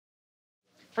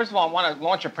First of all, I want to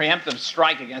launch a preemptive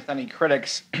strike against any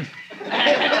critics who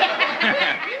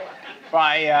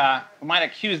might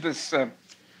accuse this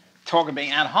talk of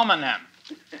being ad hominem.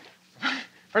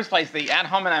 First place, the ad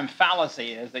hominem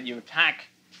fallacy is that you attack,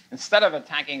 instead of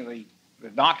attacking the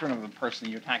doctrine of the person,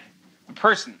 you attack the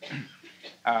person.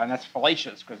 And that's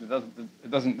fallacious because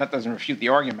that doesn't refute the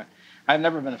argument. I've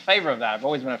never been in favor of that. I've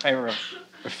always been in favor of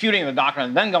refuting the doctrine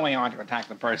and then going on to attack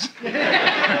the person.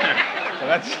 So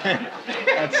that's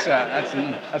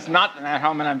not an ad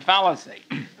hominem fallacy.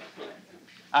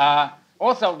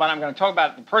 Also, what I'm going to talk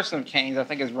about the person of Keynes, I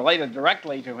think, is related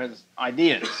directly to his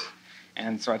ideas.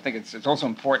 And so I think it's also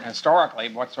important historically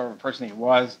what sort of a person he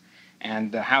was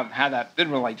and how that did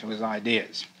relate to his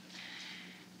ideas.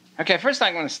 Okay, first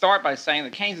I'm going to start by saying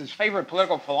that Keynes' favorite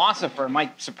political philosopher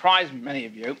might surprise many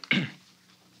of you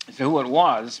as to who it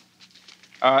was.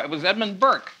 It was Edmund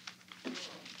Burke.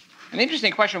 An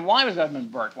interesting question, why was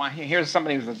Edmund Burke? Why, here's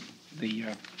somebody who was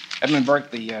Edmund Burke,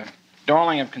 the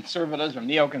darling of conservatives or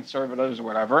neoconservatives or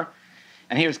whatever.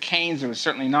 And here's Keynes, who was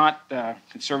certainly not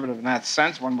conservative in that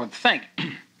sense, one would think.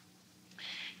 He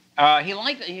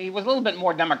was a little bit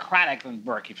more democratic than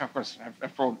Burke. Of course,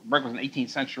 after all, Burke was an 18th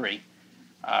century,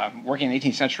 working in the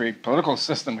 18th century political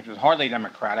system, which was hardly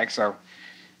democratic. So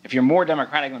if you're more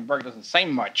democratic than Burke, it doesn't say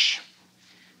much.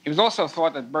 He was also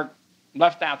thought that Burke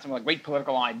left out some of the great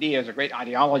political ideas or great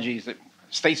ideologies that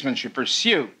statesmen should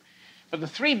pursue. But the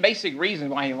three basic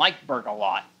reasons why he liked Burke a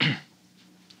lot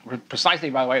were precisely,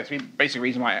 by the way, the three basic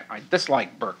reasons why I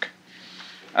dislike Burke.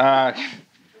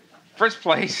 First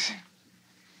place,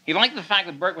 he liked the fact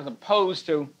that Burke was opposed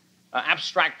to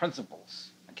abstract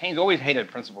principles. Keynes always hated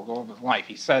principles all of his life.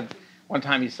 He said, one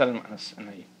time he said in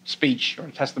a speech or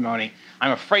a testimony,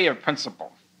 "I'm afraid of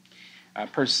principle,"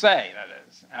 per se, that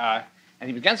is. And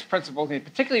he was against principles, and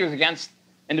particularly was against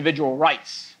individual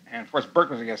rights. And of course, Burke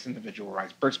was against individual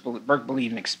rights. Burke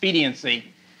believed in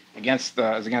expediency against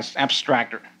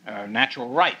abstract natural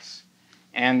rights.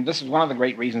 And this is one of the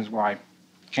great reasons why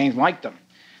Keynes liked him.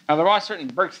 Now, there are certain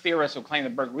Burke theorists who claim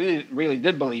that Burke really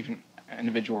did believe in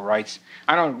individual rights.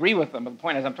 I don't agree with them, but the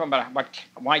point is I'm talking about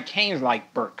why Keynes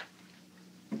liked Burke.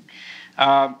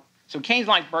 So Keynes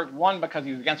liked Burke, one, because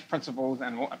he was against principles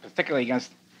and particularly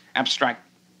against abstract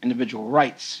individual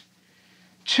rights.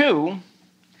 Two,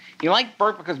 he liked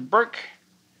Burke because Burke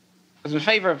was in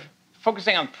favor of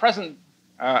focusing on present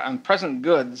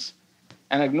goods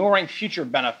and ignoring future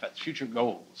benefits, future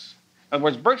goals. In other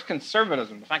words, Burke's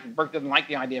conservatism, the fact that Burke didn't like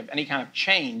the idea of any kind of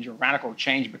change or radical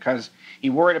change because he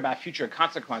worried about future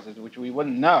consequences, which we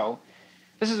wouldn't know,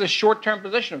 this is a short-term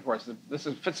position, of course. This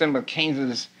fits in with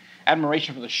Keynes's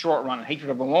admiration for the short run and hatred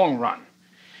of the long run.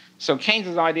 So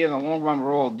Keynes's idea in the long run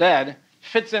we're all dead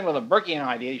fits in with a Burkean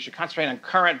idea. You should concentrate on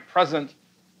current, present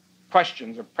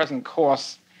questions or present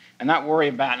costs and not worry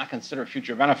about, not consider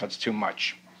future benefits too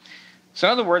much. So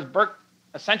in other words, Burke's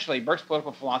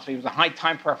political philosophy was a high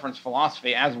time preference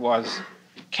philosophy, as was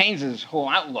Keynes's whole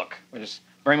outlook, which is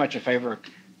very much in favor of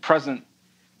present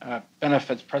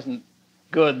benefits, present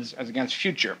goods as against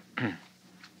future.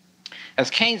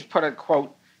 As Keynes put it,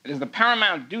 quote, "It is the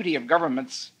paramount duty of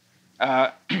governments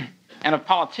and of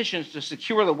politicians to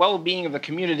secure the well-being of the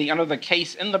community under the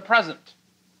case in the present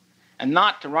and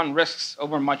not to run risks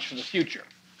overmuch for the future."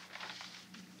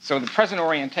 So the present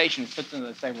orientation fits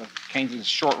into, say, with Keynes's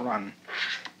short-run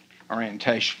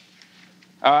orientation.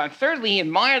 And thirdly, he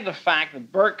admired the fact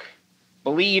that Burke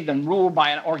believed and ruled by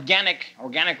an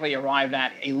organically arrived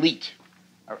at elite,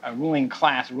 a ruling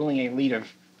class, a ruling elite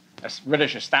of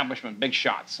British establishment big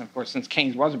shots. And of course, since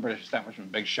Keynes was a British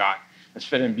establishment big shot, this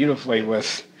fit in beautifully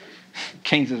with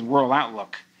Keynes's world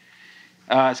outlook.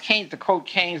 To quote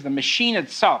Keynes, the machine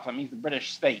itself, that means the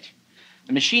British state,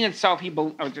 the machine itself,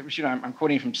 I'm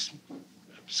quoting from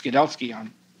Skidelsky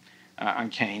on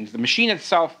Keynes. The machine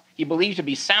itself, he believed to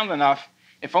be sound enough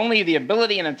if only the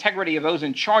ability and integrity of those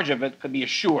in charge of it could be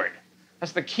assured.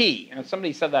 That's the key. And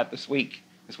somebody said that this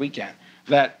weekend,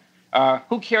 that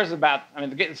who cares about,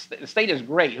 the state is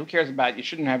great. Who cares about, you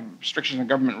shouldn't have restrictions on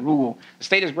government rule. The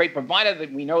state is great, provided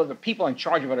that we know the people in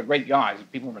charge of it are great guys,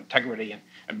 people of integrity and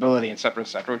ability, et cetera,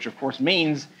 which of course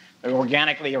means they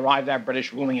organically arrived at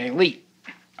British ruling elite,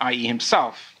 i.e.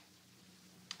 himself.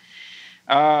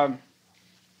 Okay,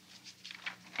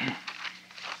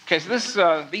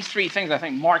 so these three things I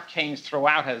think mark Keynes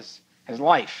throughout his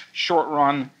life: short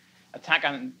run, attack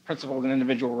on principles and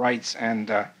individual rights,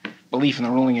 and belief in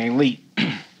the ruling elite,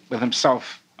 with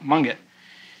himself among it.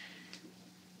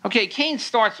 Okay, Keynes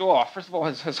starts off. First of all,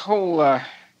 his whole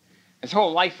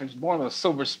life was born with a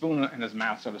silver spoon in his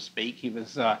mouth, so to speak.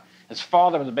 His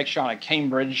father was a big shot at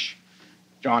Cambridge.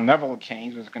 John Neville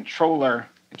Keynes was a controller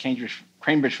at Cambridge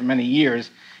Cambridge for many years.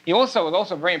 He also was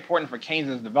also very important for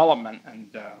Keynes's development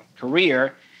and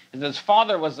career. His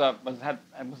father was a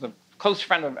close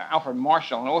friend of Alfred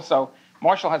Marshall, and also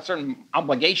Marshall had certain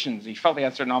obligations. He felt he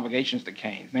had certain obligations to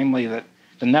Keynes, namely to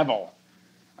Neville,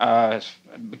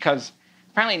 because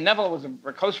apparently Neville was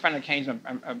a close friend of Keynes,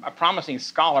 a promising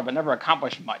scholar, but never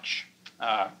accomplished much.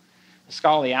 The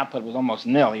scholarly output was almost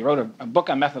nil. He wrote a book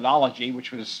on methodology,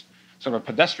 which was sort of a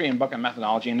pedestrian book on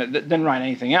methodology, and didn't write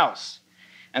anything else.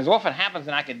 As often happens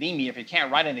in academia, if you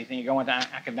can't write anything, you go into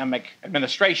academic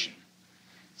administration.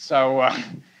 So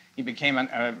he became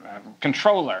a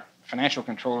controller, financial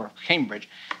controller of Cambridge.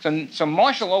 So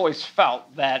Marshall always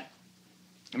felt that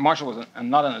Marshall was a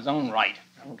nut in his own right.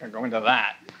 I'm not going to go into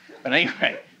that. But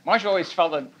anyway, Marshall always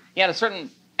felt that he had a certain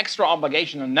extra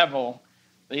obligation to Neville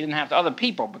that he didn't have to other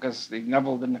people, because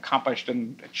Neville didn't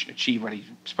achieve what he was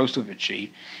supposed to have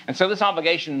achieved. And so this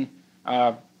obligation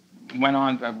was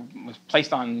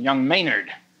placed on young Maynard.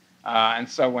 And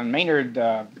so when Maynard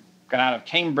got out of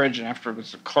Cambridge and after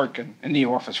was a clerk in the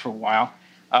office for a while,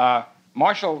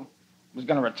 Marshall was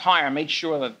going to retire, made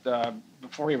sure that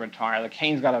before he retired, that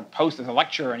Keynes got a post as a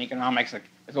lecturer in economics at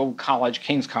his old college,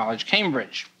 King's College,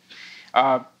 Cambridge.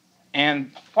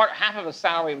 And half of his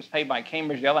salary was paid by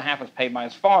Cambridge, the other half was paid by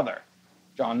his father,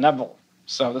 John Neville.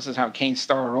 So this is how Keynes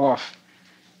started off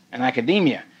in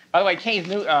academia. By the way, Keynes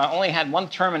only had one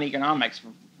term in economics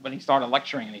when he started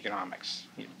lecturing in economics.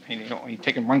 He'd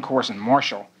taken one course in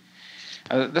Marshall.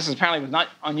 This apparently was not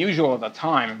unusual at the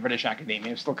time in British academia.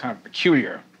 It was still kind of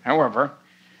peculiar. However,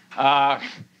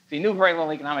 he knew very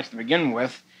little economics to begin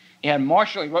with. He read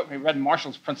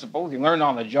Marshall's principles. He learned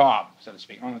on the job, so to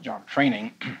speak, on the job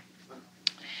training.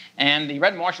 And he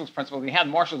read Marshall's principles. He had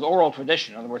Marshall's oral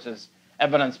tradition, in other words, his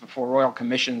evidence before royal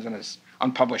commissions and his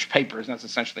unpublished papers, and that's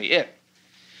essentially it.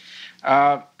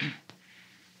 A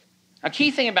key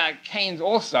thing about Keynes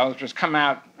also, which has come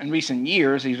out in recent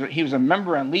years, he was a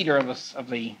member and leader of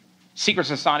the secret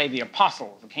society of the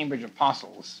Apostles, the Cambridge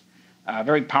Apostles, a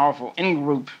very powerful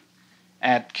in-group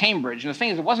at Cambridge. And the thing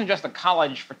is, it wasn't just a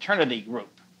college fraternity group.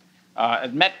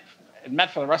 It met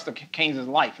for the rest of Keynes's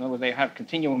life. In other words, they have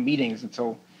continual meetings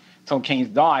until Keynes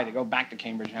died. They go back to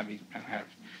Cambridge and have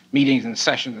meetings and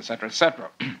sessions, et cetera, et cetera.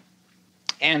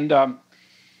 And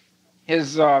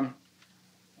his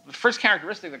first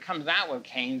characteristic that comes out with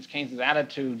Keynes's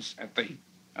attitudes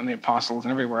on the Apostles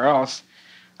and everywhere else,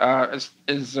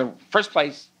 is first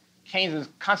place, Keynes's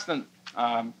constant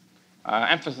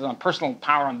emphasis on personal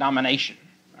power and domination,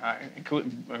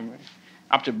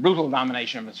 up to brutal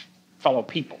domination of his fellow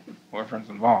people, whoever's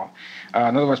involved.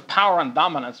 In other words, power and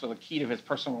dominance were the key to his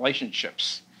personal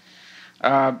relationships.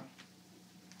 Second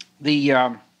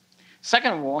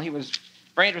of all, he was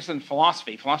very interested in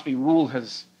philosophy. Philosophy ruled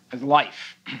his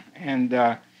life, and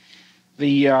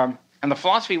the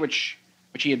philosophy which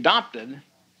he adopted,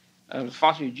 the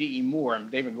philosophy of G.E. Moore,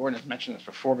 and David Gordon has mentioned this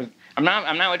before, but I'm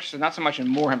now interested not so much in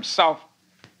Moore himself,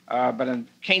 but in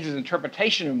Keynes's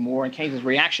interpretation of Moore and Keynes's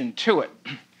reaction to it.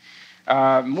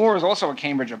 Moore is also a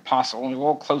Cambridge apostle, and we were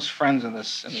all close friends in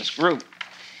this group.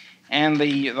 And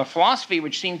the philosophy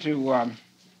which seemed to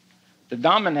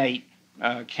dominate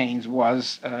Keynes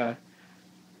was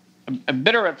a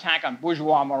bitter attack on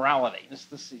bourgeois morality. This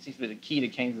seems to be the key to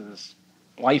Keynes's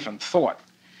life and thought.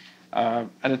 An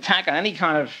attack on any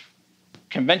kind of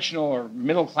conventional or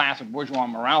middle class of bourgeois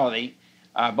morality,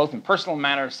 both in personal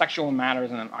matters, sexual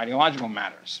matters, and in ideological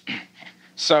matters.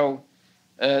 So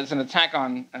it's an attack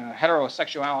on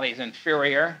heterosexuality as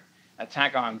inferior,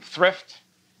 attack on thrift,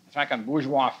 attack on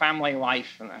bourgeois family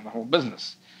life, and the whole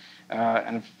business.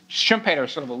 And Schumpeter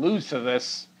sort of alludes to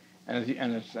this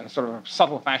in a sort of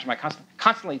subtle fashion by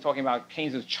constantly talking about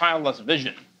Keynes's childless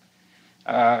vision.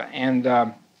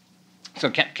 So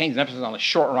Keynes' emphasis on the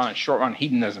short run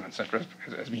hedonism, etc.,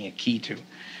 as being a key to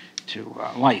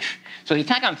life. So the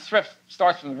attack on thrift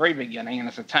starts from the very beginning, and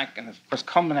this attack, and of course,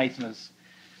 culminates in this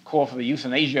call for the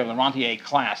euthanasia of the rentier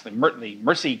class, the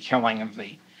mercy killing of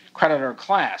the creditor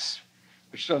class,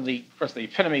 which is of course, the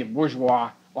epitome of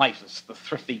bourgeois life, is the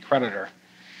thrifty creditor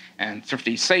and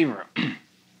thrifty saver.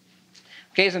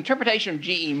 Okay, his interpretation of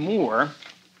G.E. Moore,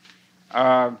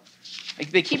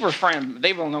 they keep referring,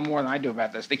 they will know more than I do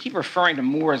about this, they keep referring to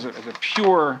Moore as a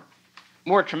pure,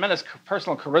 more tremendous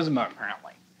personal charisma,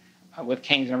 apparently, with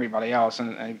Keynes and everybody else,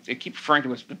 and they keep referring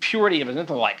to the purity of his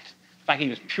intellect. In fact, he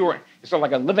was pure, he's sort of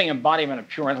like a living embodiment of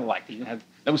pure intellect. He had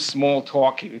no small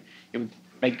talk, he would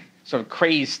make sort of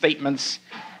crazed statements.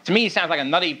 To me, he sounds like a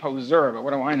nutty poseur, but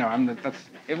what do I know?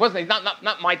 He's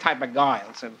not my type of guy,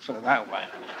 let's put it that way.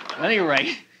 At any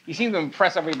rate, he seemed to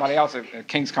impress everybody else at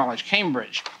King's College,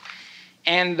 Cambridge.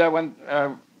 And when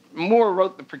Moore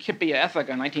wrote the Principia Ethica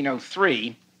in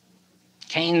 1903,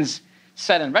 Keynes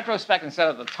said in retrospect and said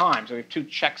at the time, so we have two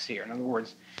checks here. In other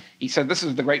words, he said, this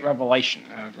is the great revelation.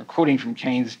 Quoting from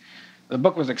Keynes, the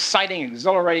book was exciting,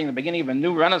 exhilarating, the beginning of a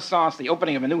new renaissance, the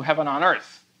opening of a new heaven on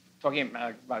earth. Talking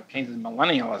about Keynes'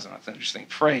 millennialism. That's an interesting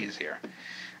phrase here.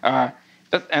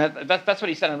 That's what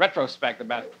he said in retrospect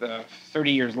about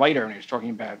 30 years later when he was talking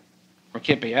about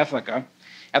Principia Ethica.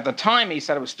 At the time, he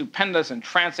said it was stupendous,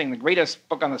 entrancing, the greatest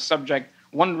book on the subject,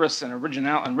 wondrous and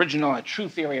original, a true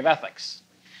theory of ethics.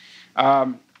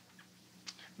 Now,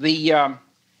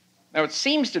 it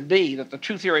seems to be that the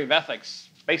true theory of ethics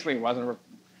basically was,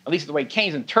 at least the way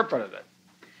Keynes interpreted it,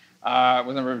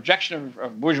 was a rejection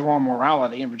of bourgeois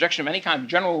morality and rejection of any kind of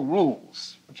general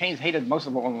rules. Keynes hated most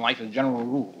of all in life is general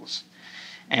rules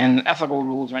and ethical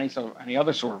rules or any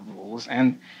other sort of rules,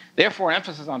 and therefore an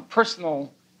emphasis on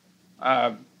personal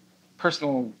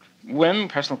whim,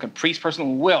 personal caprice,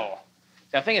 personal will.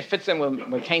 So I think it fits in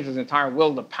with Keynes' entire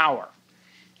will to power.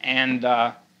 And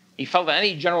he felt that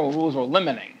any general rules were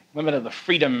limited the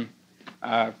freedom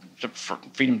to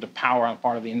power on the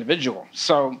part of the individual.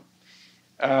 So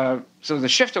the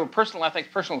shift to a personal ethics,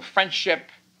 personal friendship,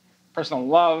 personal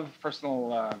love,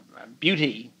 personal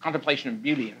beauty, contemplation of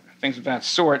beauty, and things of that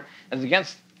sort, is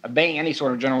against obeying any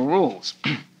sort of general rules.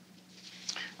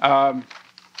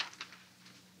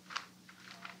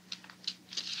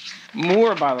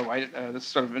 Moore, by the way, this is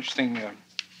sort of interesting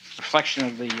reflection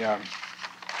of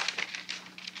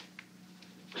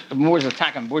Moore's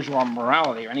attack on bourgeois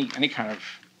morality or any kind of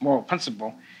moral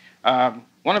principle.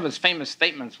 One of his famous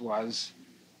statements was,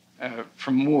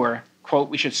 from Moore, quote,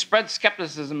 "We should spread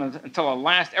skepticism until at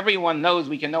last everyone knows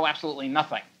we can know absolutely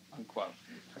nothing," unquote.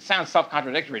 It sounds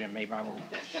self-contradictory to me, but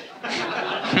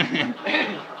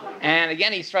and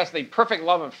again, he stressed the perfect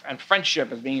love and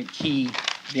friendship as being key,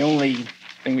 the only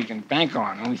thing we can bank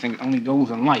on, only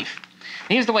goals in life.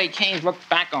 And here's the way Keynes looked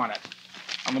back on it,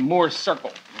 on the Moore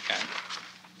circle. Okay.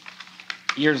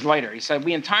 Years later, he said,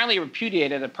 "We entirely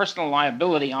repudiated a personal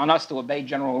liability on us to obey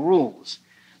general rules.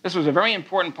 This was a very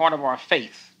important part of our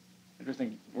faith."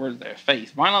 Interesting words there,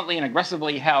 faith. "Violently and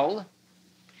aggressively held,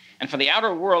 and for the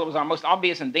outer world, it was our most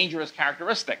obvious and dangerous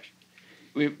characteristic.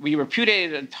 We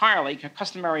repudiated entirely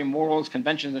customary morals,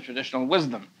 conventions, and traditional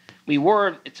wisdom. We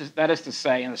were, that is to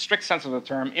say, in the strict sense of the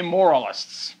term,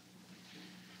 immoralists."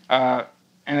 And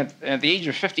at the age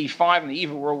of 55, in the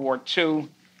eve of World War II,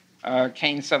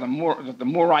 Keynes said that the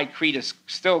Moorite creed is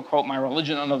still, quote, "my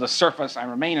religion under the surface. I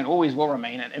remain and always will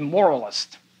remain an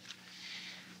immoralist,"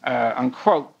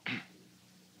 unquote.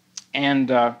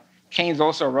 And Keynes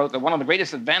also wrote that one of the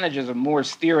greatest advantages of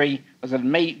Moore's theory was that it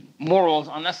made morals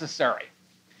unnecessary.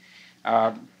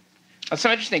 Some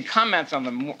interesting comments on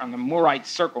the Moorite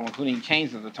circle, including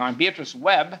Keynes at the time. Beatrice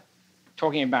Webb,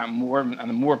 talking about Moore and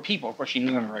the Moore people, of course she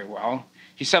knew them very well,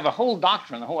 she said the whole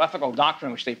ethical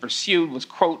doctrine which they pursued was,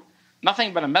 quote,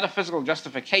 "nothing but a metaphysical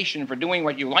justification for doing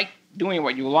what you like,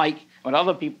 what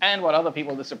other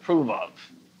people disapprove of,"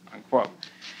 unquote.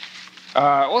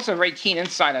 Also a very keen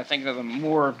insight, I think, of the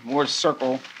Moore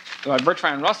circle.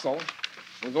 Bertrand Russell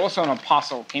was also an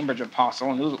apostle, Cambridge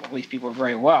apostle, knew all these people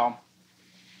very well.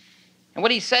 And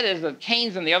what he said is that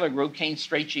Keynes and the other group, Keynes,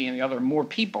 Strachey, and the other Moore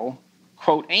people,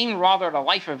 quote, "aimed rather at a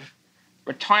life of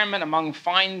retirement among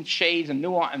fine shades and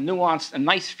nuanced and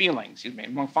nice feelings,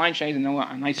 among fine shades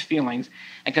and nice feelings,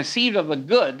 and conceived of the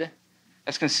good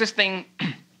as consisting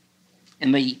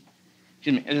in the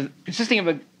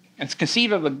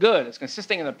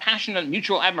passionate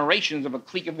mutual admirations of a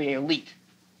clique of the elite,"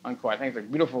 unquote. I think it's a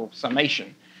beautiful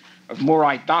summation of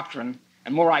Moorite doctrine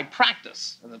and Moorite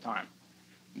practice at the time.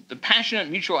 The passionate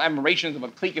mutual admirations of a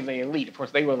clique of the elite. Of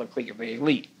course, they were the clique of the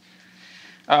elite.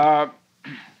 Now,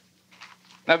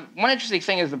 one interesting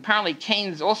thing is apparently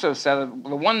Keynes also said that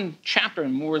the one chapter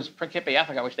in Moore's Principia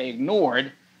Ethica which they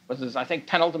ignored was his, I think,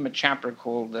 penultimate chapter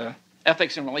called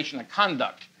Ethics in Relation to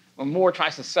Conduct, where Moore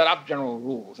tries to set up general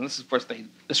rules, and this, of course, they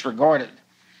disregarded.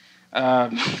 Now,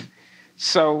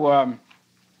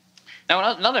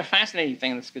 another fascinating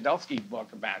thing in the Skidelsky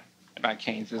book about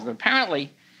Keynes is that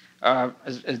apparently,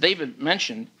 as David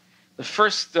mentioned, the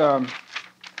first, from,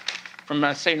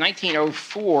 say,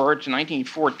 1904 to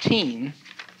 1914,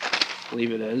 I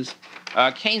believe it is,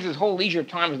 Keynes' whole leisure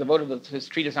time was devoted to his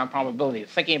treatise on probability,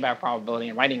 thinking about probability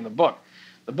and writing the book.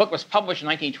 The book was published in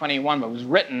 1921, but was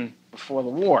written before the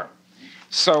war.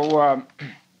 So, and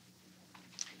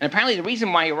apparently the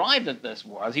reason why he arrived at this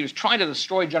was he was trying to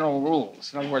destroy general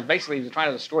rules. In other words, basically he was trying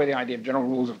to destroy the idea of general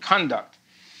rules of conduct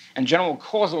and general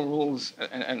causal rules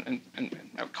and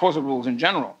causal rules in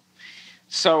general.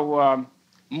 So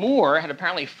Moore had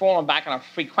apparently fallen back on a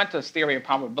frequentist theory of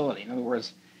probability. In other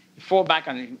words, you fall back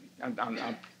on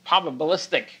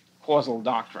probabilistic causal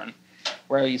doctrine,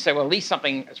 where you say, well, at least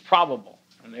something is probable,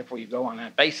 and therefore you go on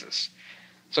that basis.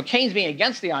 So Keynes being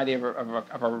against the idea of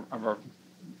a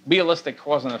realistic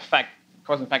cause and effect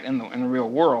in the real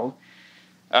world,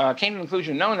 came to the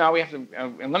conclusion, no, we have to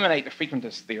eliminate the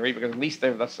frequentist theory, because at least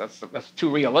that's too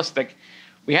realistic.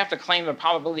 We have to claim the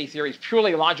probability theory is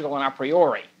purely logical and a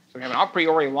priori. So we have an a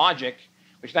priori logic,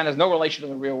 which then has no relation to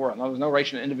the real world. There's no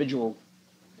relation to individual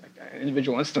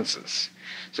instances.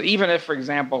 So even if, for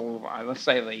example, let's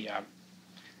say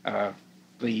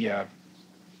the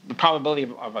probability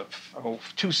of a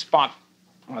two-spot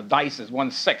on a dice is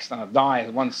 1/6 and a die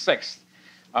is 1/6,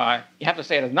 you have to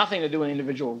say it has nothing to do with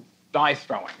individual die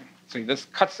throwing. So this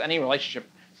cuts any relationship.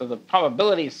 So the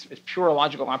probability is pure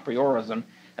logical a priorism,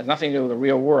 has nothing to do with the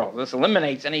real world. This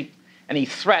eliminates any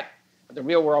threat that the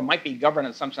real world might be governed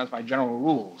in some sense by general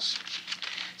rules.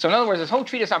 So in other words, this whole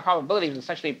treatise on probability is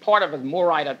essentially part of his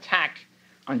Moorite attack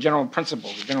on general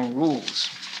principles, general rules.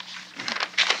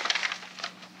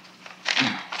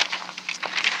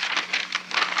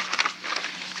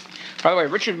 By the way,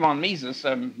 Richard von Mises,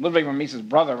 Ludwig von Mises'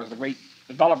 brother, was the great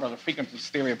developer of the frequentist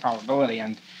theory of probability,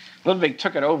 and Ludwig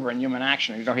took it over in Human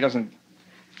Action. He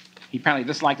he apparently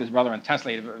disliked his brother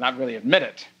intensely, but not really admit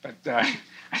it. But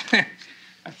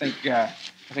I think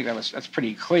that's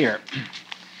pretty clear.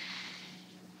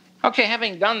 Okay,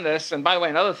 having done this, and by the way,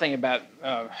 another thing about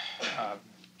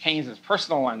Keynes'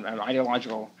 personal and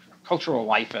ideological, cultural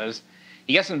life is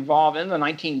he gets involved in the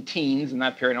 19-teens in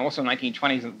that period, and also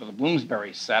 1920s with the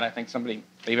Bloomsbury set. I think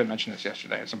David mentioned this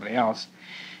yesterday, or somebody else.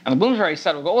 And the Bloomsbury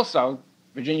set was also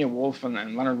Virginia Woolf and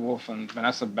Leonard Woolf and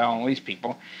Vanessa Bell and all these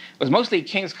people. It was mostly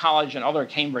King's College and other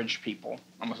Cambridge people,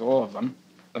 almost all of them.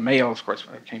 The males, of course,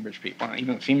 were Cambridge people, and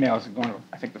even the females had gone to,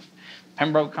 I think, the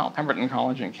Pemberton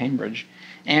College in Cambridge.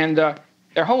 And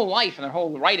their whole life and their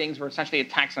whole writings were essentially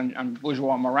attacks on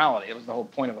bourgeois morality. It was the whole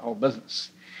point of the whole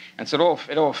business. And so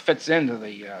it all fits into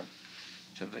the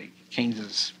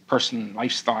Keynes's person,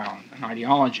 lifestyle, and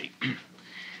ideology.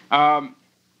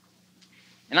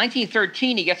 In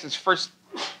 1913, he gets his first.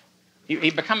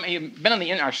 He'd been in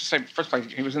the. I should say first place.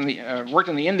 He was worked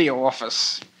in the India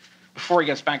office before he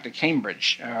gets back to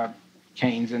Cambridge.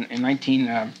 Keynes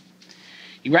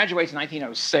he graduates in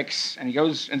 1906, and he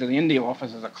goes into the India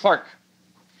office as a clerk,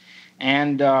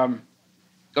 and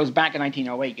goes back in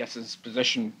 1908, gets his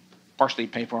position partially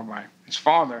paid for by his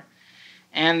father,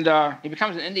 and he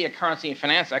becomes an India currency and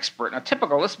finance expert. Now,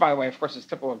 this, by the way, of course, is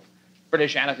typical of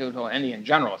British attitude toward India in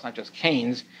general. It's not just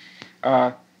Keynes.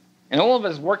 In all of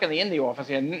his work in the India office,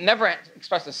 he had never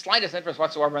expressed the slightest interest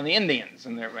whatsoever in the Indians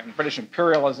and British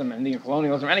imperialism, Indian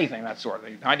colonialism, anything of that sort.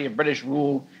 The idea of British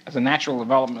rule as a natural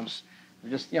development, he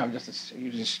just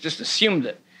assumed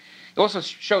it. He also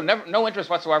showed no interest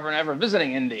whatsoever in ever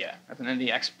visiting India as an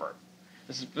India expert.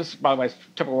 This, by the way, is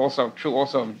true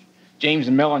also of James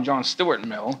Mill and John Stuart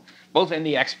Mill, both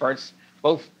India experts,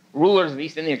 both rulers of the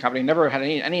East India Company, never had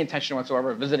any intention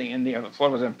whatsoever of visiting India. They thought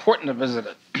it was important to visit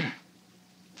it.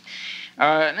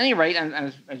 At any rate, and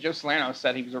as Joe Salerno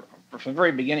said, he was from the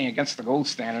very beginning against the gold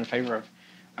standard in favor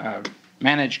of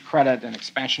managed credit and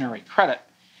expansionary credit.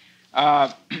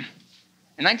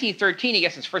 In 1913, he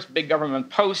gets his first big government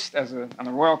post on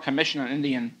the Royal Commission on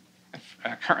Indian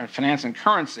Finance and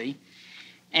Currency.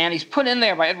 And he's put in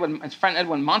there by his friend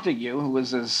Edwin Montague, who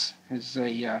was his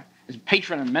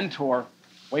patron and mentor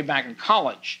way back in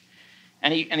college.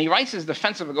 And he writes his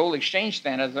defense of the gold exchange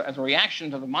standard as a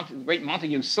reaction to the great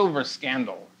Montague silver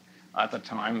scandal at the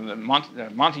time.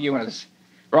 Montague and his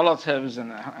relatives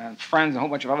and friends and a whole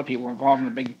bunch of other people were involved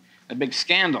in the big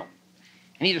scandal.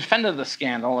 And he defended the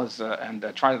scandal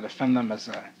and tried to defend them as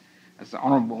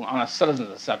honorable, honest citizens,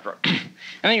 etc. At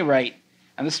any rate,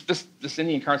 and this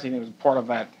Indian currency thing was part of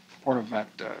that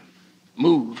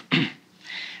move.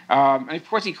 And of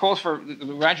course, he calls for the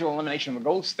gradual elimination of the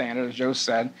gold standard, as Joe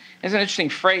said. There's an interesting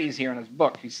phrase here in his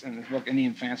book.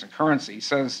 Indian Finance and Currency. He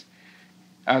says,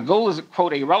 gold is,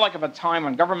 quote, a relic of a time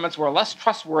when governments were less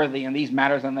trustworthy in these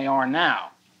matters than they are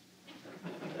now.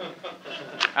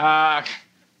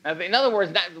 In other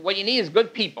words, what you need is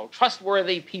good people,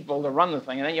 trustworthy people to run the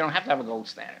thing, and then you don't have to have a gold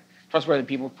standard. Trustworthy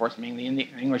people, of course, meaning the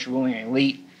English ruling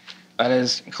elite, that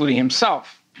is, including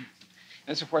himself. And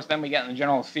this, of course, then we get in the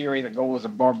general theory that gold is a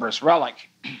barbarous relic.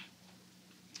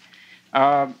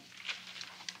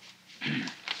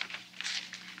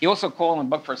 He also called in the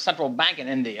book for a central bank in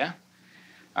India,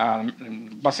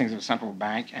 blessings of a central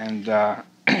bank, and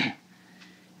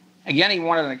again, he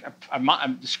wanted a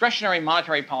discretionary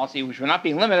monetary policy which would not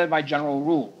be limited by general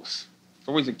rules. It's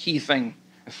always a key thing,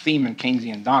 a theme in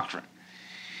Keynesian doctrine.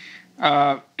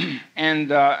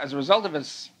 And as a result of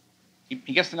his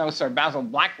he gets to know Sir Basil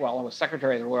Blackwell, who was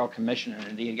Secretary of the Royal Commission, and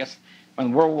indeed, he gets,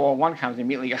 when World War I comes, he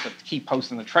immediately gets a key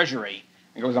post in the Treasury,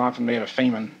 and goes on from there to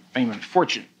fame and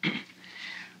fortune.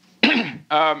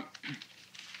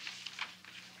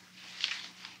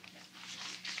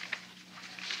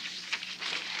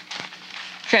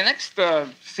 Okay, next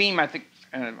theme I think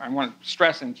I want to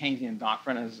stress in Keynesian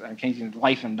doctrine, Keynesian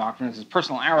life and doctrine, is his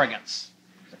personal arrogance.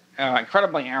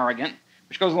 Incredibly arrogant,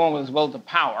 which goes along with his will to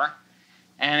power,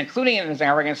 and including in his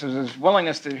arrogance is his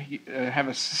willingness to have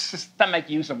a systemic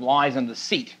use of lies and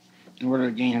deceit in order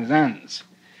to gain his ends.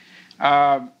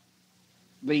 One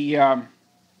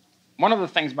of the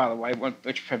things, by the way,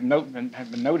 which have been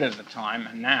noted at the time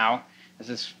and now, is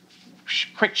this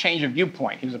quick change of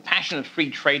viewpoint. He was a passionate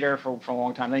free trader for a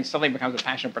long time. Then he suddenly becomes a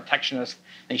passionate protectionist,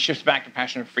 and he shifts back to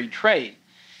passionate free trade.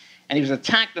 And he was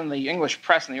attacked in the English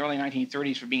press in the early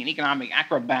 1930s for being an economic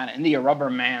acrobat, an India rubber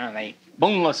man, and a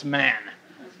boneless man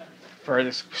for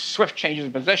this swift change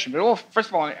of position. But first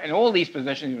of all, in all these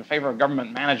positions, he was in favor of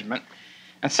government management.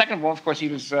 And second of all, of course, he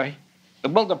was the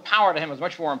will to power to him was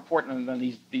much more important than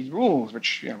these rules,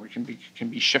 which can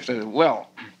be shifted at will.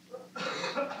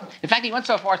 In fact, he went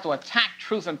so far as to attack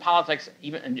truth in politics,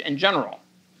 even in general.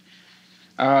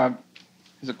 There's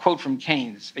a quote from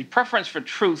Keynes: "A preference for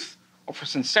truth or for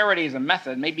sincerity as a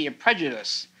method may be a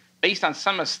prejudice based on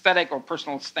some aesthetic or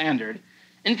personal standard,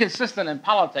 inconsistent in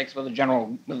politics with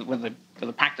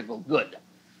the practical good."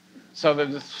 So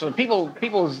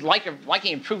people's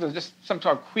liking of truth is just some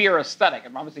sort of queer aesthetic.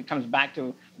 It obviously comes back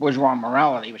to bourgeois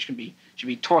morality, which should be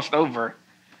tossed over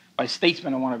by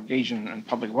statesmen who want to engage in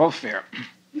public welfare.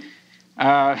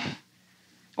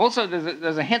 Also,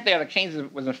 there's a hint there that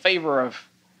Keynes was in favor of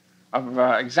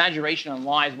exaggeration and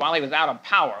lies while he was out of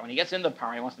power. When he gets into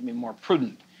power, he wants to be more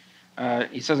prudent.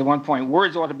 He says at one point,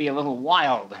 "Words ought to be a little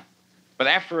wild, but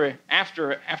after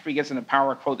he gets into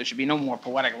power, quote, there should be no more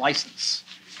poetic license."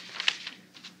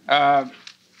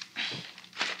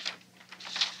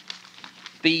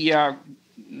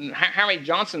 Harry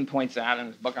Johnson points out in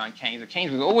his book on Keynes that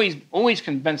Keynes was always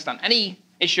convinced on any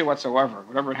issue whatsoever,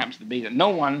 whatever it happens to be, that no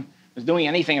one was doing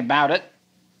anything about it,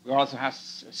 regardless of how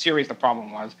serious the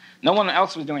problem was. No one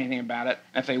else was doing anything about it,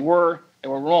 and if they were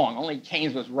wrong. Only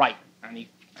Keynes was right on any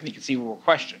conceivable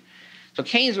question. So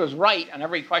Keynes was right on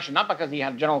every question, not because he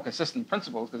had general consistent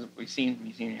principles, because we've seen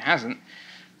he hasn't,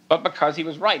 but because he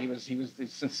was right. He was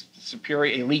a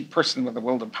superior elite person with a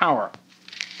will to power.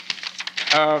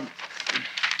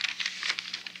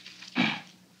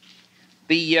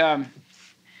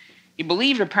 He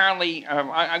believed, apparently,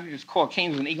 I would just call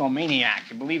Keynes an egomaniac.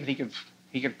 He believed he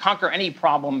could conquer any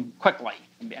problem quickly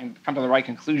and come to the right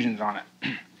conclusions on it.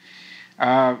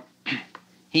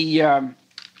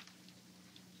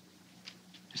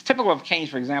 It's typical of Keynes,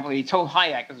 for example. He told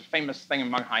Hayek, this is a famous thing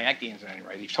among Hayekians at any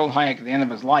rate, he told Hayek at the end of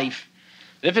his life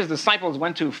that if his disciples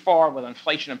went too far with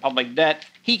inflation and public debt,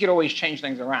 he could always change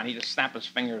things around. He'd just snap his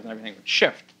fingers and everything would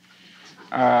shift.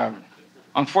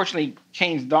 Unfortunately,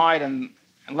 Keynes died and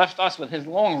left us with his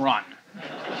long run.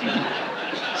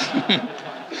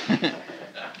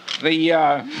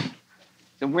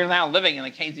 So we're now living in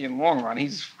the Keynesian long run.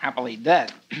 He's happily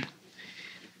dead.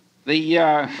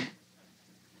 To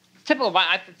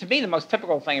me, the most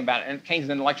typical thing about Keynes'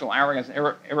 intellectual arrogance,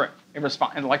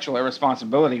 intellectual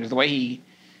irresponsibility, was the way he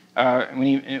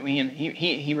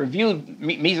reviewed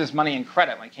Mises' Money and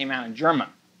Credit when it came out in German.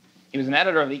 He was an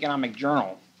editor of the Economic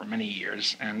Journal for many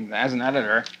years, and as an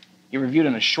editor, he reviewed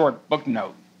in a short book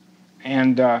note.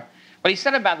 And what he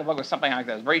said about the book was something like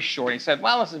that. It was very short. He said,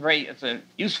 "Well, it's a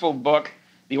useful book.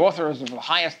 The author is of the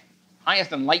highest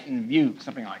enlightened view,"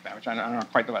 something like that, which I don't know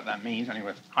quite what that means.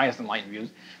 Anyway, highest enlightened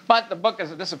views. But the book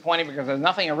is disappointing because there's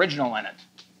nothing original in it.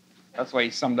 That's the way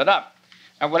he summed it up.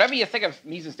 Now, whatever you think of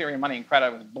Mises' theory of money and credit,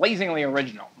 it was blazingly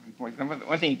original.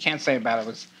 One thing you can't say about it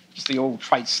was just the old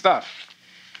trite stuff.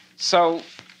 So, and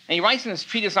he writes in his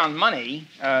treatise on money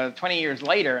 20 years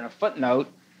later in a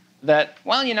footnote that,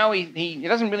 well, he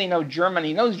doesn't really know German.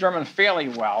 He knows German fairly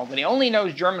well, but he only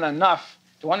knows German enough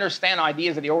to understand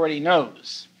ideas that he already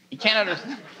knows. He can't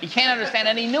understand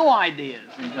any new ideas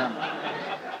in German.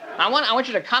 I want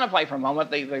you to contemplate for a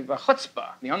moment the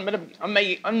chutzpah, the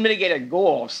unmitigated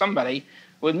gall of somebody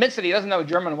who admits that he doesn't know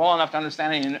German well enough to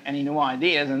understand any new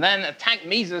ideas, and then attack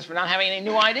Mises for not having any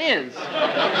new ideas.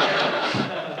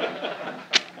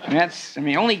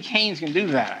 Only Keynes can do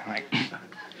that, I think.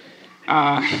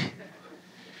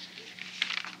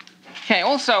 Okay,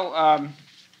 also,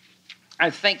 I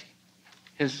think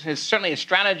certainly his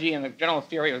strategy and the general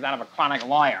theory was that of a chronic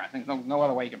liar. I think no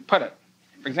other way you can put it.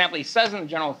 For example, he says in the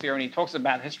general theory, when he talks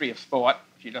about history of thought,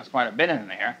 which he does quite a bit in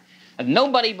there, And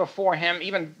nobody before him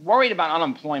even worried about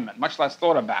unemployment, much less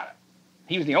thought about it.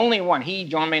 He was the only one, he,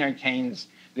 John Maynard Keynes,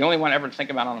 the only one ever to think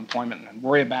about unemployment and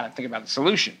worry about it and think about the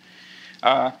solution.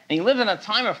 And he lived in a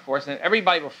time, of course, that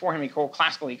everybody before him he called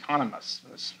classical economists,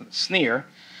 with a sneer.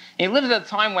 And he lived at a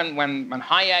time when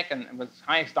Hayek and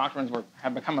Hayek's doctrines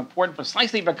had become important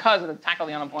precisely because it tackled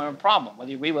the unemployment problem,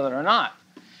 whether you agree with it or not.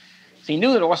 So he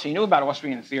knew about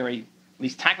Austrian theory, at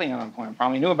least tackling the unemployment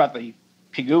problem. He knew about the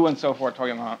Pigou and so forth,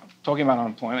 talking about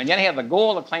unemployment. And yet he had the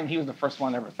goal to claim he was the first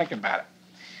one to ever think about it.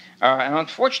 And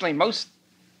unfortunately, most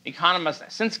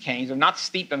economists since Keynes are not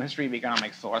steeped in the history of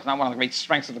economic thought. It's not one of the great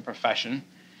strengths of the profession.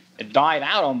 It died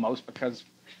out almost because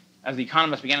as the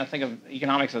economists began to think of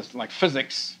economics as like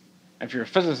physics, if you're a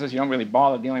physicist, you don't really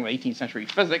bother dealing with 18th century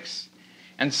physics.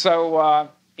 And so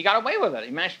he got away with it.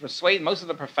 He managed to persuade most of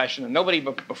the profession, and nobody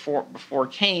before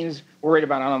Keynes worried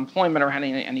about unemployment or had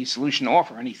any solution to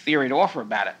offer, any theory to offer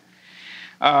about it.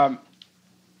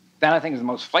 That, I think, is the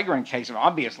most flagrant case of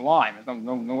obvious lie. There's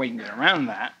no way you can get around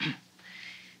that.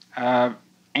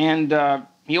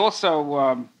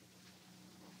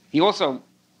 He also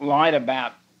lied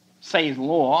about Say's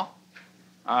law.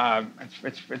 And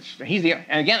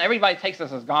again, everybody takes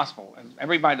this as gospel.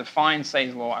 Everybody defines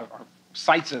Say's law or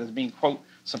cites it as being, quote,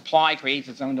 supply creates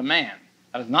its own demand.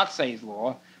 That is not Say's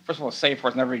law. First of all, Say, of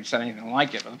course, never even said anything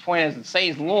like it. But the point is that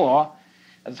Say's law,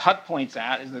 as Hutt points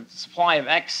out, is that the supply of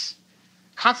X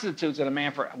constitutes a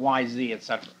demand for Y, Z,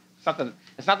 etc.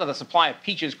 It's not that the supply of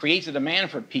peaches creates a demand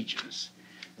for peaches.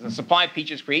 The supply of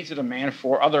peaches creates a demand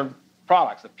for other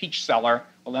products. The peach seller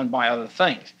will then buy other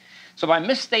things. So by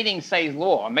misstating Say's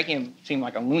law and making it seem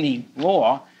like a loony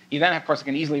law, you then, of course,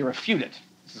 can easily refute it.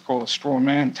 This is called a straw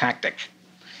man tactic.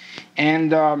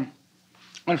 And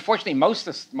unfortunately, most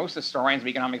historians of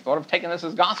economic thought have taken this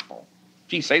as gospel.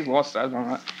 Gee, Say's law says,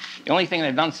 the only thing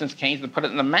they've done since Keynes is to put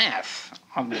it in the math,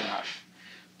 oddly enough.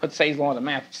 Put Say's law in the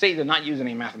math. Say did not use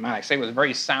any mathematics. Say was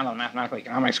very sound on the mathematical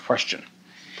economics question.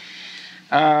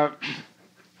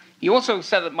 He also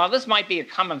said that, well, this might be a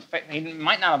common he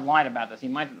might not have lied about this. He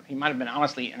might have been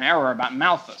honestly in error about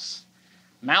Malthus.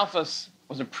 Malthus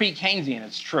was a pre-Keynesian,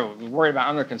 it's true. He was worried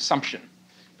about underconsumption.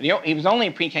 But he was only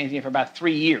a pre-Keynesian for about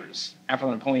 3 years after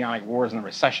the Napoleonic Wars and the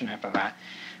recession after that.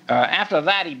 After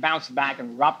that, he bounced back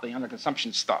and dropped the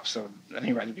underconsumption stuff. So at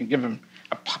any rate, you can give him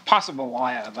a possible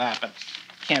lie out of that, but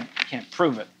can't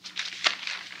prove it.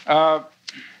 I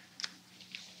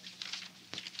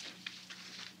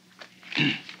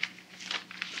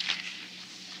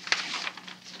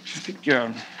think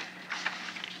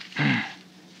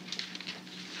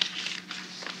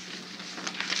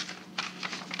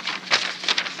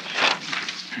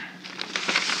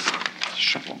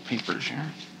shuffle papers here.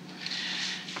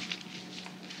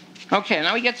 Okay,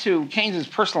 now we get to Keynes's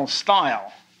personal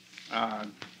style. The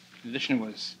addition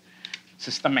was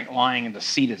systemic lying and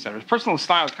deceit, etc. His personal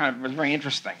style was very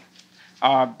interesting.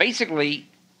 Basically,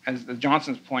 as the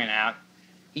Johnsons point out,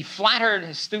 he flattered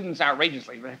his students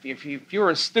outrageously. But if you were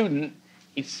a student,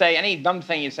 he'd say any dumb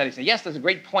thing you said, he'd say, yes, there's a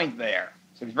great point there.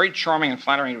 So he's very charming and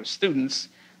flattering to his students,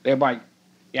 thereby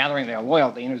gathering their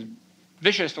loyalty. And he was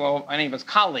vicious to any of his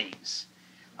colleagues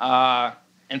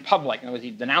in public. In other words,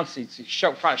 he'd denounce, he'd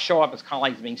try to show up his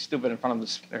colleagues being stupid in front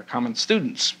of their common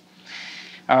students.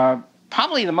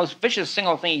 Probably the most vicious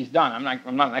single thing he's done.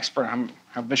 I'm not an expert on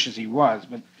how vicious he was,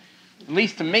 but at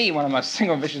least to me, one of the most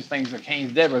single vicious things that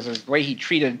Keynes did was the way he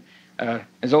treated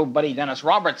his old buddy Dennis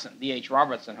Robertson, D.H.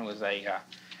 Robertson, who was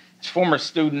his former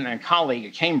student and colleague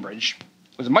at Cambridge,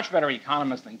 was a much better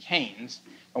economist than Keynes.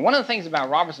 But one of the things about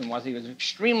Robertson was he was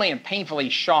extremely and painfully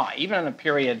shy, even in a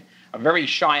period of very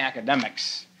shy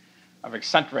academics, of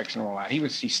eccentrics and all that.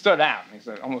 He stood out. He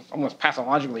was almost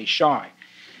pathologically shy.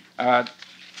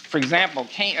 For example,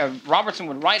 Robertson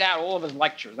would write out all of his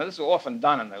lectures. Now, this was often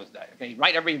done in those days. Okay? He'd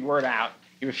write every word out.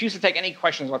 He refused to take any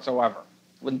questions whatsoever.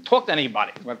 Wouldn't talk to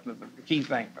anybody. Was the key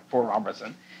thing for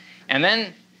Robertson. And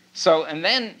then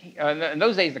in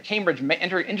those days, the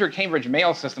inter-Cambridge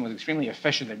mail system was extremely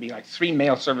efficient. There'd be like 3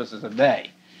 mail services a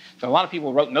day. So a lot of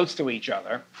people wrote notes to each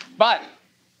other. But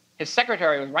his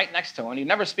secretary was right next to him. He'd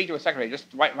never speak to his secretary. Just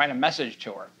write a message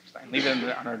to her and leave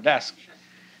it on her desk.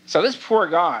 So this poor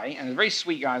guy, and a very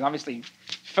sweet guy, obviously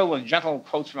filled with gentle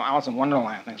quotes from Alice in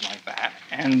Wonderland, things like that.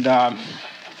 And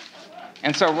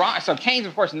so Keynes,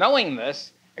 of course, knowing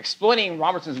this, exploiting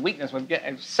Robertson's weakness, would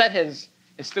set his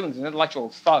students, his intellectual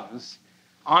thugs,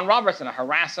 on Robertson to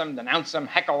harass him, denounce him,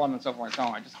 heckle him, and so forth and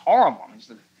so on. Just horrible.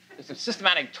 Just a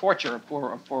systematic torture of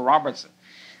poor Robertson.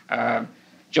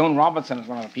 Joan Robinson is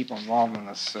one of the people involved in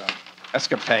this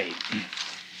escapade.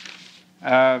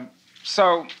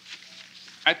 So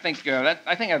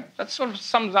that sort of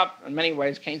sums up in many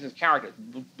ways Keynes's character,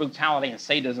 brutality and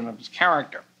sadism of his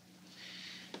character.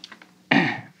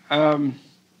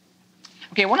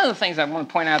 Okay, one of the things I want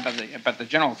to point out about the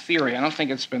general theory, I don't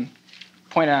think it's been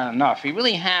pointed out enough. He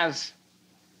really has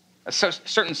a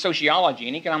certain sociology,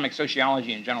 an economic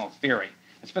sociology in general theory.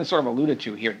 It's been sort of alluded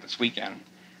to here this weekend.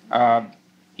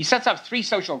 He sets up three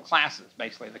social classes,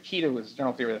 basically. The key to his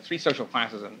general theory, the three social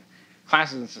classes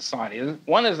in society.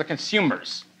 One is the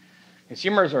consumers.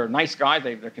 Consumers are nice guys.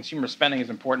 Their consumer spending is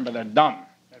important, but they're dumb.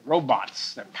 They're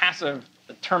robots. They're passive,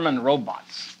 determined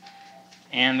robots,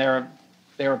 and they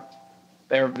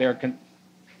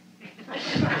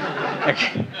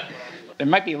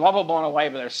might be lovable in a way,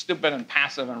 but they're stupid and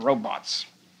passive and robots.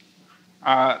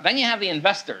 Then you have the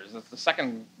investors. That's the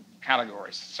second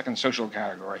category, second social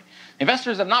category.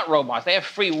 Investors are not robots. They have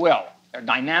free will. They're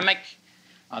dynamic.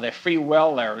 They have free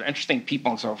will. They're interesting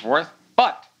people and so forth.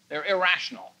 But they're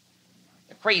irrational.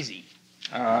 They're crazy.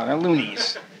 They're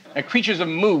loonies. They're creatures of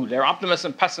mood. They're optimists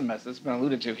and pessimists. That's been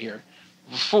alluded to here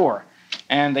before.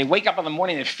 And they wake up in the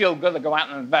morning, they feel good, they go out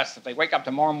and invest. If they wake up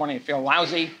tomorrow morning and feel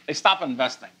lousy, they stop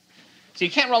investing. So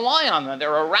you can't rely on them.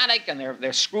 They're erratic and they're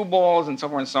screwballs and so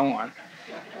forth and so on.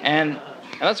 And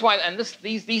that's why, and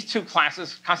these two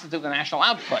classes constitute the national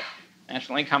output,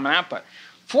 national income and output.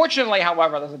 Fortunately,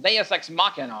 however, there's a deus ex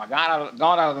machina, God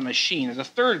out of the machine. There's a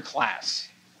third class,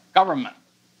 government.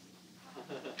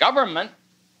 Government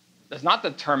does not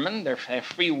determine, they have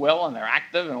free will and they're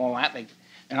active and all that. They're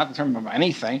not determined by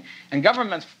anything. And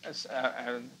governments,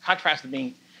 in contrast to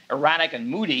being erratic and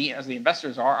moody, as the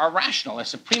investors are rational. They're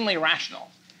supremely rational.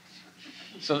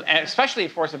 So, especially,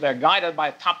 of course, if they're guided by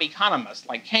a top economist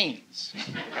like Keynes.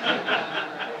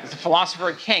 It's the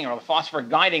philosopher king, or the philosopher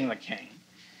guiding the king.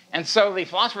 And so the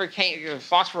philosopher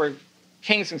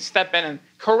kings can step in and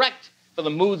correct for the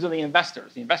moods of the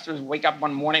investors. The investors wake up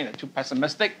one morning, they're too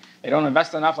pessimistic, they don't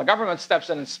invest enough. The government steps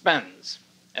in and spends.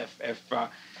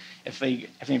 If the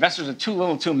investors are too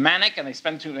little, too manic, and they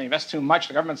invest too much,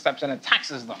 the government steps in and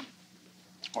taxes them,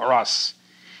 or us.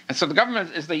 And so the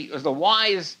government is the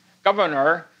wise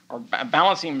governor or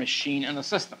balancing machine in the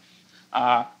system,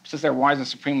 since they're wise and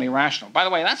supremely rational. By the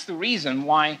way, that's the reason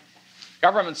why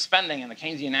government spending in the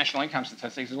Keynesian national income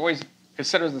statistics is always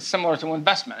considered as similar to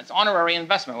investment. It's honorary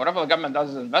investment. Whatever the government does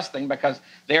is investing because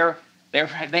they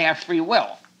have free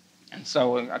will. And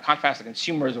so, in contrast to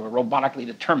consumers who are robotically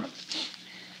determined.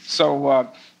 So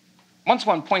once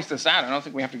one points this out, I don't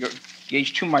think we have to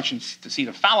engage too much to see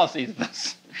the fallacies of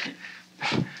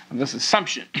this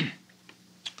assumption.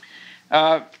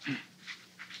 We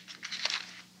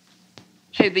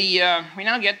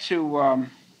now get to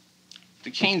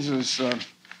Keynes's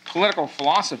political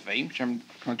philosophy, which I'm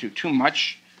going to do too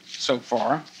much so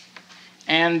far.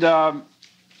 And it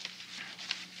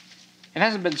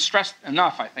hasn't been stressed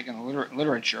enough, I think, in the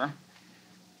literature.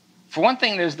 For one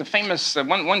thing, there's the famous,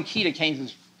 one key to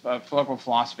Keynes's political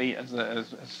philosophy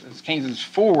is Keynes's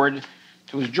foreword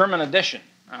to his German edition.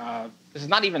 This is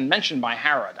not even mentioned by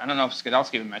Harrod. I don't know if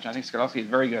Skidelsky would mention. I think Skidelsky is a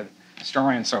very good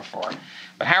historian so far.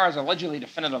 But Harrod's allegedly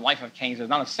definitive life of Keynes, there's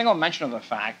not a single mention of the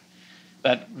fact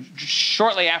that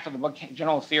shortly after the book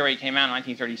General Theory came out in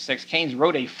 1936, Keynes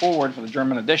wrote a foreword for the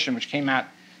German edition, which came out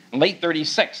in late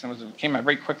 36, and came out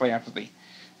very quickly after the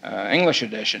English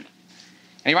edition.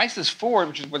 And he writes this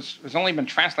foreword, which has only been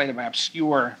translated by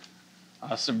obscure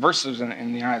subversives in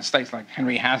the United States, like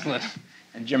Henry Hazlitt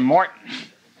and Jim Morton.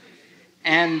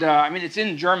 And, it's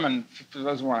in German, for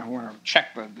those who want to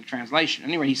check the translation.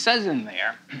 Anyway, he says in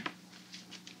there,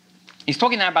 he's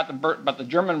talking now about the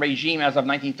German regime as of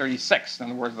 1936, in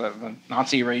other words, the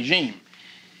Nazi regime.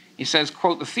 He says,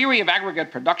 quote, "The theory of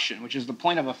aggregate production, which is the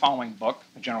point of the following book,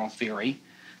 the General Theory,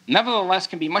 nevertheless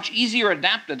can be much easier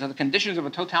adapted to the conditions of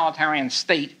a totalitarian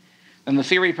state than the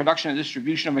theory of production and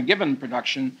distribution of a given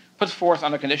production put forth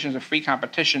under conditions of free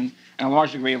competition and a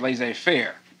large degree of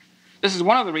laissez-faire. This is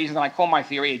one of the reasons I call my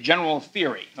theory a general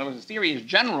theory." In other words, the theory is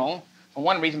general for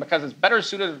one reason, because it's better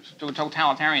suited to a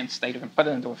totalitarian state who can put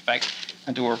it into effect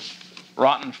than to a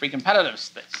rotten, free competitive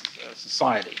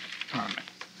society.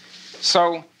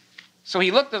 So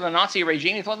he looked at the Nazi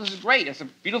regime. He thought, this is great. It's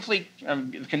beautifully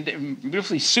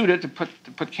suited to put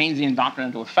Keynesian doctrine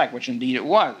into effect, which indeed it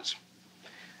was.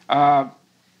 In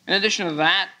addition to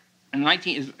that, in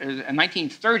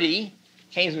 1930,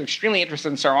 Keynes was extremely interested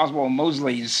in Sir Oswald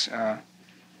Mosley's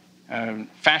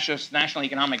fascist national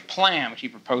economic plan, which he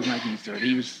proposed in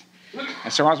 1930.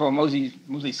 Sir Oswald Mosley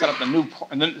set up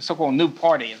the so-called New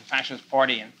Party, the fascist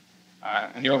party, in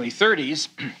the early 30s.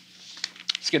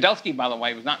 Skidelsky, by the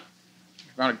way, was not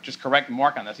going to just correct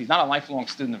Mark on this. He's not a lifelong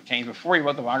student of Keynes. Before he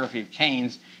wrote the biography of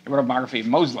Keynes, he wrote a biography of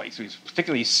Moseley, so he's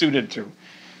particularly suited to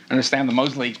understand the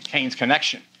Moseley-Keynes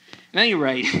connection. At any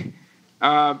rate,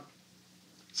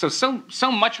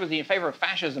 so much was he in favor of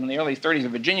fascism in the early 30s that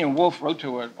Virginia Woolf wrote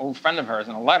to an old friend of hers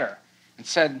in a letter and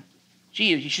said,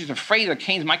 gee, she's afraid that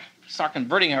Keynes might start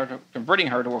converting her to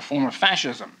a form of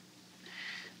fascism.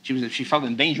 She felt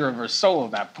in danger of her soul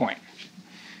at that point.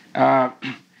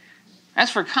 As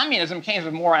for communism, Keynes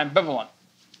was more ambivalent.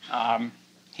 On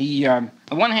the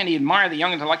one hand, he admired the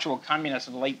young intellectual communists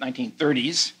of the late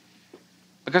 1930s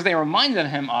because they reminded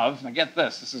him of, now get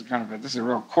this, this is a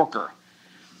real corker.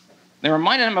 They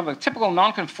reminded him of a typical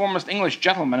nonconformist English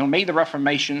gentleman who made the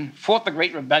Reformation, fought the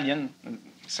Great Rebellion in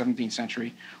the 17th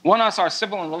century, won us our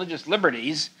civil and religious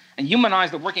liberties, and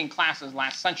humanized the working classes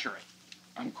last century,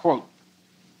 unquote.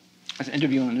 That's an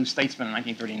interview in the New Statesman in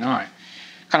 1939.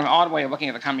 Kind of an odd way of looking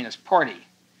at the Communist Party.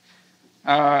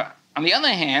 On the other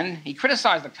hand, he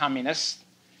criticized the communists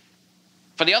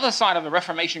for the other side of the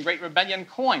Reformation Great Rebellion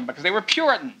coin, because they were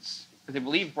Puritans, because they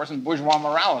believed, of course, in bourgeois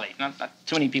morality. Not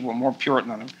too many people were more Puritan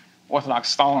than the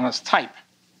Orthodox Stalinist type.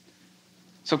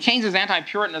 So Keynes's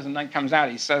anti-Puritanism then comes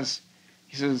out. He says,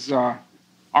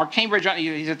 our Cambridge,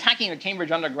 he's attacking the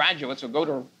Cambridge undergraduates who go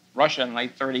to Russia in the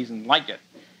late 30s and like it.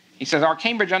 He says, are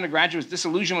Cambridge undergraduates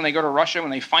disillusioned when they go to Russia, when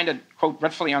they find it, quote,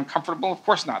 dreadfully uncomfortable? Of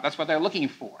course not. That's what they're looking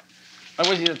for. In other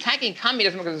words, he's attacking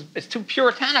communism because it's too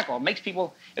puritanical. It makes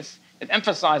people, it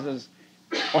emphasizes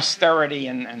austerity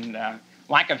and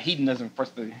lack of hedonism. Of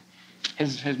course,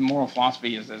 his moral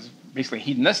philosophy is basically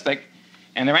hedonistic,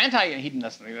 and they're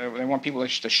anti-hedonistic. They want people to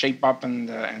shape up and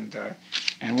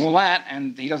all that,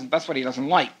 and that's what he doesn't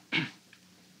like.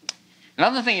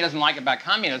 Another thing he doesn't like about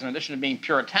communism, in addition to being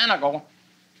puritanical,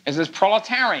 is this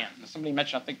proletarian. Somebody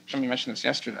mentioned this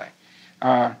yesterday.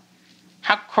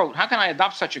 Quote, how can I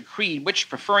adopt such a creed which,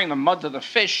 preferring the mud to the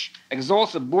fish,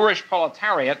 exalts the boorish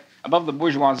proletariat above the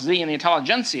bourgeoisie and the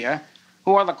intelligentsia,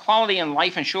 who are the quality in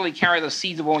life and surely carry the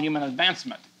seeds of all human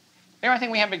advancement? There I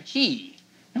think we have a key.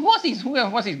 Who wants these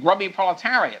grubby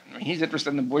proletariat? I mean, he's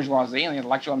interested in the bourgeoisie, and the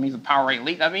intellectual means the power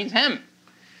elite. That means him.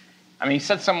 I mean, he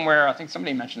said somewhere, I think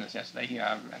somebody mentioned this yesterday,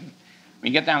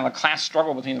 when you get down to the class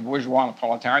struggle between the bourgeois and the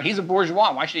proletariat, he's a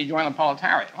bourgeois. Why should he join the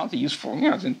proletariat? Well, it's a useful,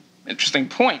 it's an interesting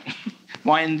point.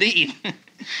 Why indeed?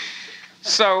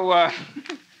 So,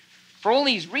 for all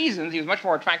these reasons, he was much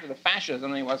more attracted to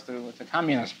fascism than he was to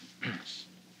communism.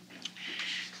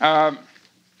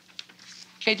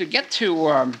 Okay, to get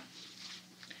to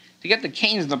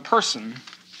Keynes the person,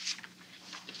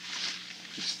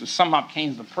 just to sum up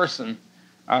Keynes the person,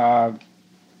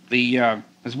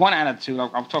 there's one attitude. I'll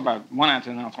talk about one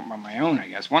attitude, and then I'll talk about my own, I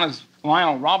guess. One is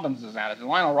Lionel Robbins' attitude.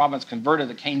 Lionel Robbins converted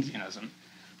to Keynesianism.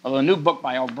 Although a new book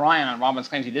by O'Brien on Robbins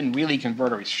claims he didn't really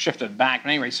convert, or he shifted back. But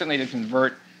anyway, he certainly did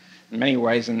convert in many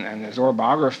ways in his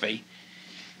autobiography.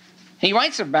 He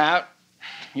writes about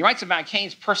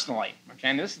Keynes personally. Okay,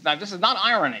 and this is not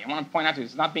irony. I want to point out to you,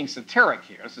 this is not being satiric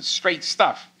here. This is straight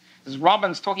stuff. This is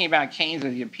Robbins talking about Keynes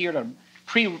as he appeared at a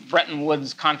pre-Bretton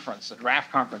Woods conference, a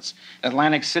draft conference, in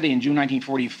Atlantic City in June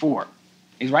 1944.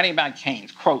 He's writing about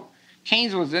Keynes. Quote,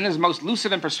 Keynes was in his most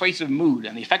lucid and persuasive mood,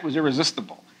 and the effect was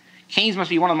irresistible. Keynes must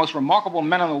be one of the most remarkable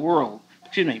men in the world.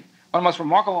 One of the most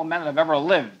remarkable men that have ever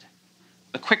lived.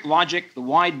 The quick logic, the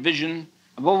wide vision,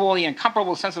 above all, the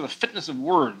incomparable sense of the fitness of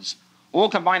words, all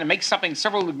combine to make something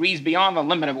several degrees beyond the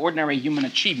limit of ordinary human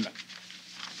achievement.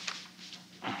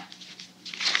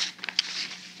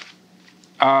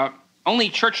 Only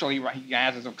Churchill, he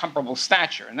has, is of comparable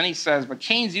stature. And then he says, but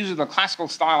Keynes uses the classical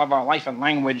style of our life and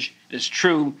language. It is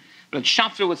true, but it's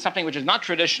shot through with something which is not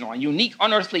traditional, a unique,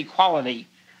 unearthly quality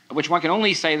of which one can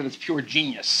only say that it's pure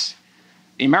genius.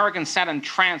 The American sat in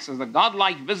trance as the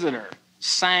godlike visitor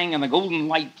sang and the golden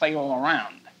light played all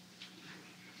around.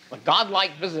 The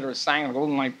godlike visitor sang and the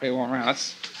golden light played all around.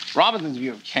 That's Robbins'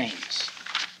 view of Keynes.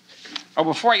 Oh,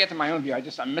 before I get to my own view,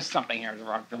 I missed something here.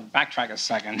 I'll backtrack a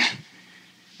second.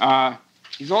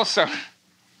 He's also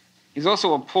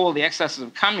appalled the excesses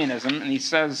of communism, and he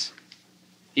says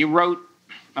he wrote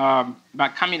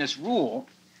about communist rule,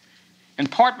 in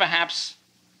part perhaps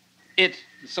the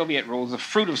Soviet rule, is the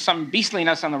fruit of some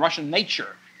beastliness on the Russian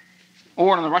nature,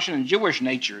 or on the Russian and Jewish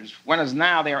natures, when as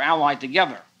now they are allied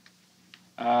together.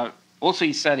 Also,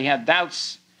 he said he had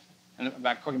doubts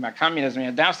about communism. He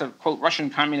had doubts that, quote, Russian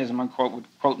communism, unquote, would,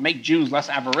 quote, make Jews less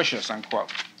avaricious,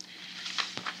 unquote.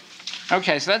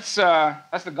 Okay, so that's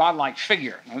the godlike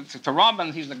figure. Now, to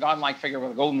Robbins, he's the godlike figure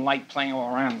with a golden light playing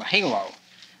all around the halo.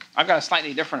 I've got a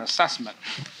slightly different assessment.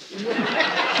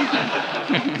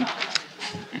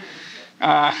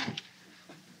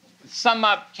 Sum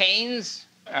up Keynes,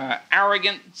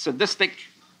 arrogant, sadistic,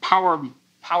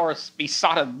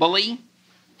 power-besotted bully,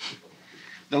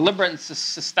 deliberate and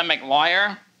systemic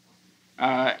liar,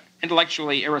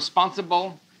 intellectually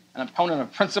irresponsible, an opponent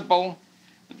of principle,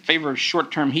 in favor of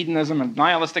short-term hedonism, a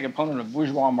nihilistic opponent of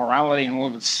bourgeois morality in all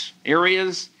of its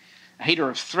areas, a hater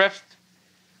of thrift,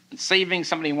 and saving,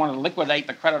 somebody who wanted to liquidate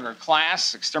the creditor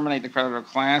class, exterminate the creditor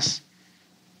class,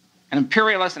 an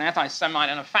imperialist, an anti-Semite,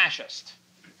 and a fascist.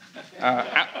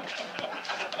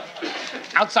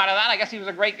 Outside of that, I guess he was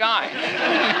a great guy.